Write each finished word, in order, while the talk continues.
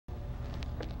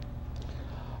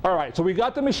All right, so we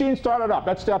got the machine started up.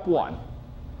 That's step one.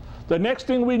 The next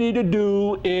thing we need to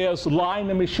do is line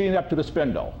the machine up to the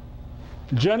spindle.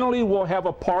 Generally, we'll have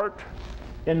a part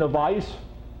in the vise,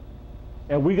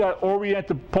 and we got to orient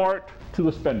the part to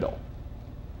the spindle.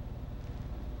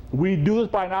 We do this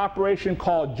by an operation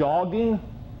called jogging.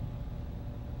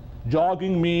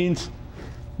 Jogging means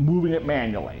moving it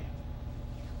manually.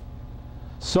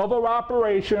 Several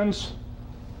operations.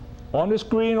 On the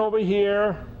screen over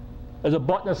here is a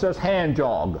button that says hand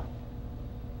jog.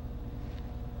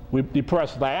 We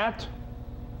depress that.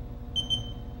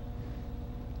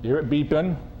 Hear it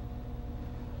beeping.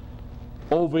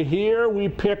 Over here we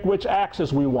pick which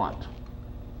axis we want.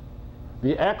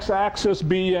 The x-axis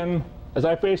being, as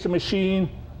I face the machine,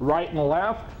 right and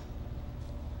left.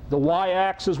 The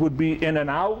y-axis would be in and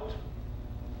out,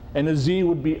 and the z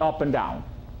would be up and down.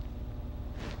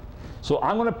 So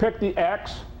I'm going to pick the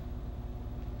x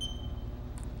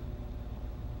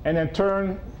and then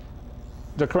turn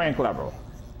the crank lever.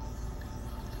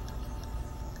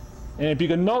 And if you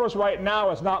can notice right now,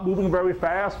 it's not moving very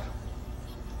fast.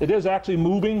 It is actually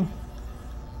moving.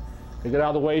 You get out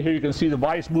of the way here, you can see the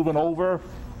vise moving over.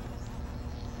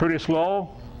 Pretty slow.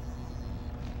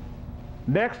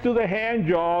 Next to the hand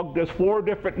jog, there's 4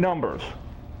 different numbers.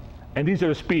 And these are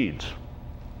the speeds.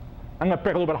 I'm going to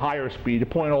pick a little bit higher speed, the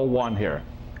 0.01 here.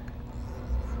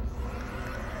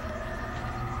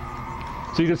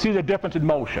 So you can see the difference in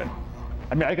motion.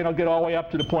 I mean, I can get all the way up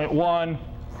to the 0.1.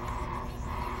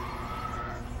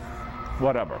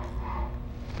 Whatever.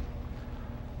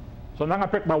 So now I'm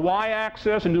going to pick my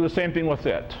y-axis and do the same thing with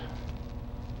it.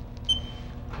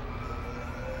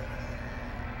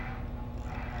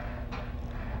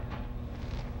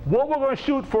 What we're going to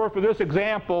shoot for this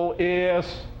example is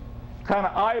kind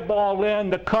of eyeball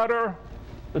in the cutter,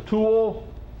 the tool,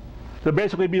 to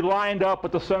basically be lined up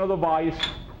at the center of the vise,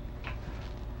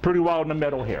 pretty well in the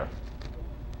middle here.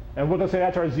 And we're going to say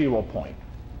that's our 0 point.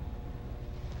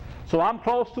 So I'm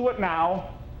close to it now,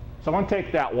 so I'm going to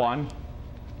take that one.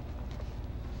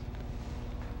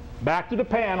 Back to the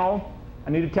panel. I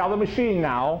need to tell the machine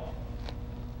now.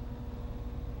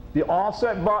 The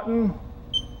offset button,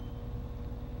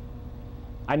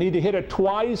 I need to hit it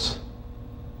twice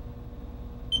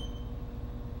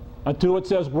until it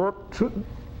says work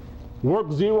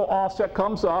 0 offset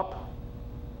comes up.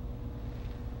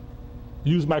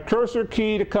 Use my cursor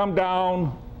key to come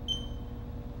down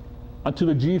until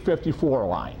the G54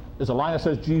 line. There's a line that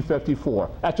says G54.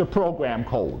 That's a program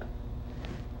code.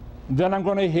 Then I'm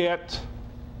going to hit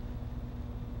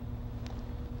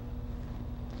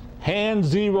hand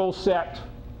 0 set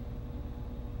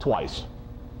twice.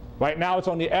 Right now it's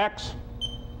on the X,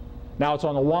 now it's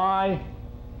on the Y.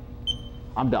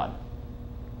 I'm done.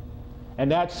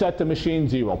 And that set the machine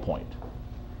 0 point.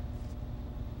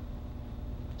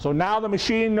 So now the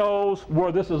machine knows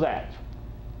where this is at.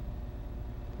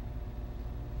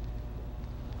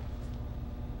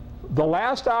 The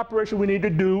last operation we need to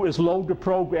do is load the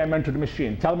program into the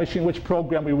machine. Tell the machine which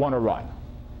program we want to run.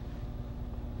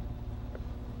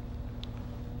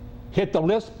 Hit the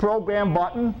list program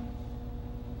button.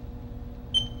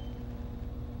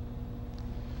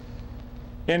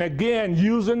 And again,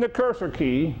 using the cursor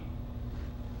key,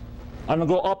 I'm going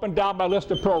to go up and down my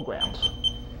list of programs.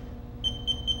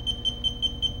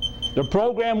 The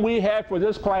program we have for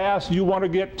this class, you want to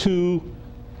get to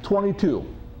 22.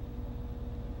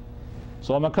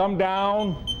 So I'm going to come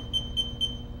down,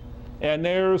 and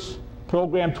there's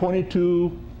program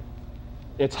 22.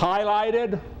 It's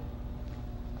highlighted.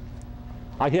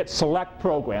 I hit select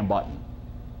program button.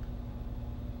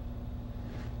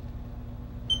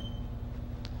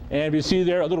 And if you see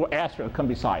there, a little asterisk come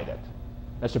beside it.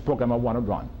 That's the program I want to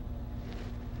run.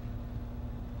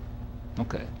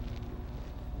 Okay.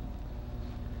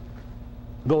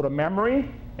 Go to memory,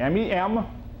 MEM.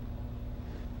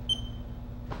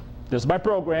 This is my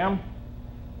program.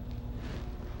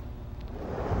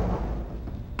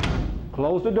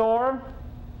 Close the door.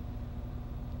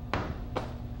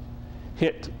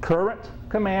 Hit current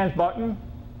commands button.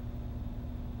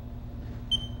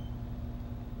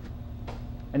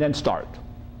 And then start.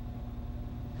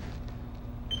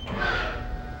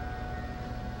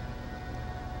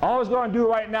 All it's going to do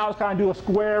right now is kind of do a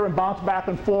square and bounce back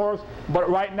and forth, but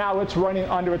right now it's running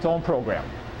under its own program.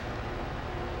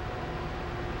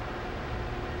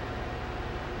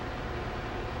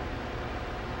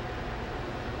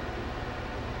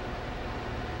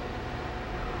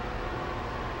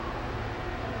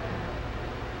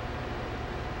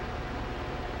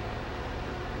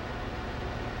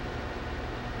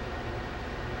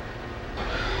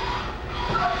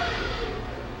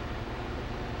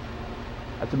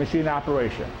 That's a machine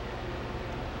operation.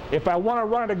 If I want to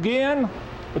run it again,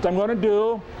 which I'm going to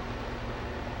do,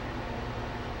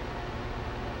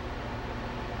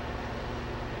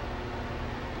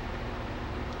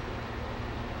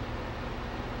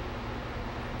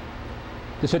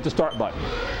 just hit the start button.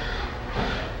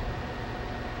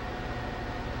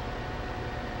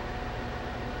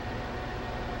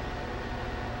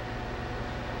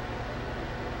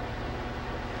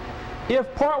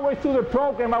 If partway through the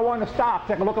program I want to stop,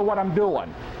 take a look at what I'm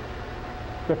doing.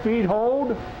 The feed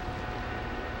hold,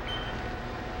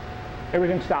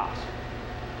 everything stops.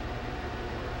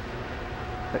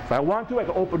 If I want to, I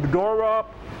can open the door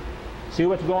up, see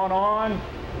what's going on,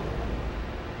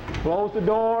 close the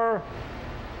door,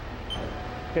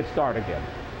 hit start again.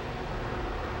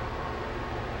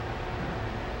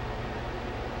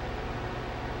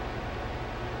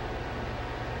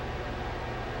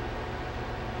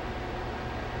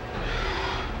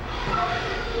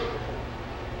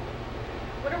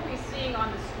 What are we seeing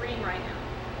on the screen right now?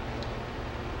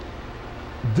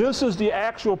 This is the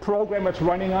actual program it's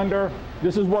running under.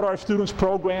 This is what our students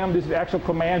program. This is the actual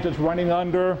commands it's running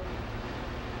under.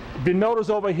 If you notice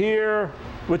over here,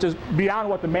 which is beyond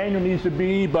what the manual needs to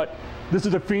be, but this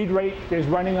is the feed rate it's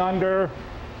running under.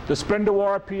 The spindle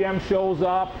RPM shows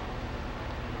up.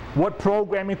 What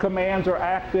programming commands are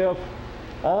active.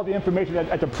 All the information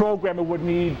that the programmer would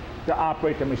need to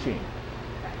operate the machine.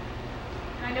 Okay.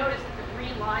 And I noticed that the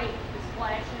green light is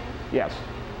flashing. Yes.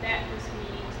 That just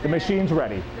means The machine's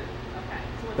ready. Okay.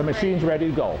 So it's The machine's ready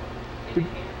to go.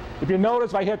 If you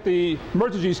notice, if I hit the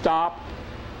emergency stop,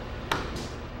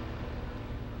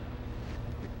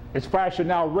 it's flashing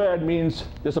now red, means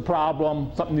there's a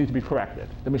problem, something needs to be corrected.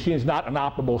 The machine is not in an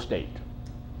operable state.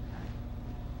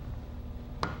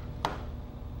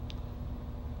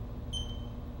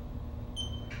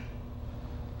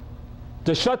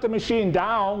 To shut the machine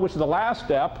down, which is the last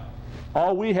step,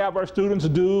 all we have our students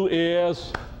do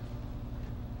is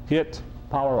hit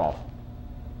power off.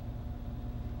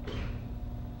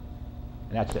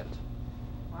 And that's it.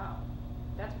 Wow.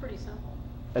 That's pretty simple.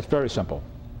 It's very simple.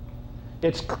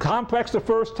 It's complex the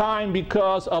first time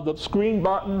because of the screen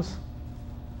buttons,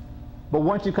 but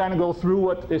once you kind of go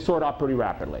through it, they sort out pretty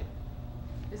rapidly.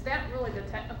 Is that really the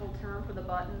technical term for the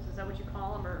buttons? Is that what you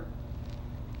call them, or?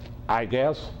 I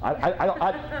guess.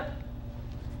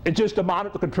 It's just to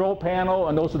monitor the control panel,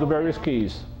 and those are the various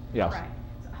keys. Yes. Right.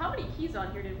 So how many keys on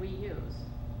here did we use?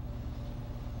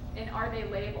 And are they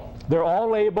labeled? They're all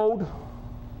labeled.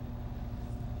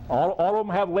 All of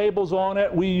them have labels on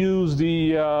it. We use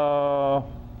the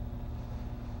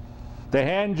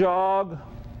hand jog,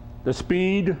 the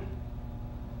speed,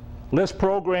 list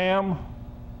program,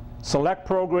 select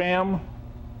program,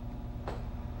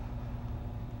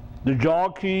 the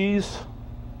jog keys,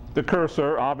 the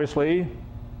cursor, obviously,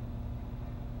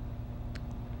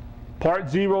 part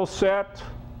 0 set,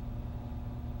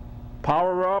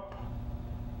 power up,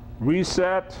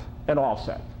 reset, and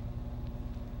offset.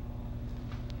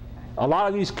 A lot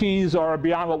of these keys are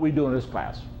beyond what we do in this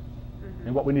class,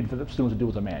 and what we need for the students to do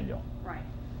with the manual. Right.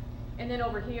 And then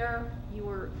over here,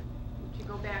 would you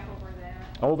go back over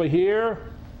that? Over here,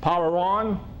 power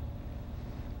on,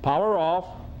 power off,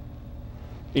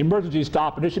 emergency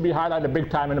stop, and this should be highlighted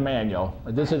big time in the manual.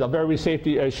 This is a very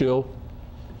safety issue.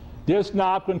 This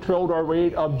knob controlled our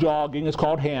rate of jogging. It's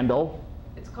called handle.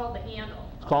 It's called the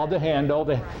handle. It's called the handle.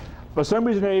 Right. For some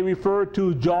reason, they refer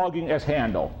to jogging as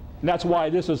handle. And that's why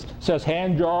this says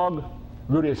hand jog,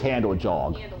 really it's handle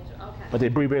jog. Handle, okay. But they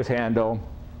abbreviate as handle.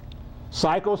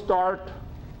 Cycle start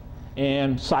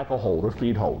and cycle hold, or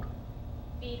feed hold.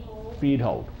 Feed hold. Feed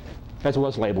hold. That's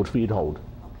what's labeled, feed hold.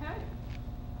 Okay.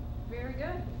 Very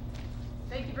good.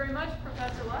 Thank you very much,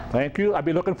 Professor Lutz. Thank you. I'll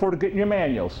be looking forward to getting your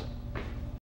manuals.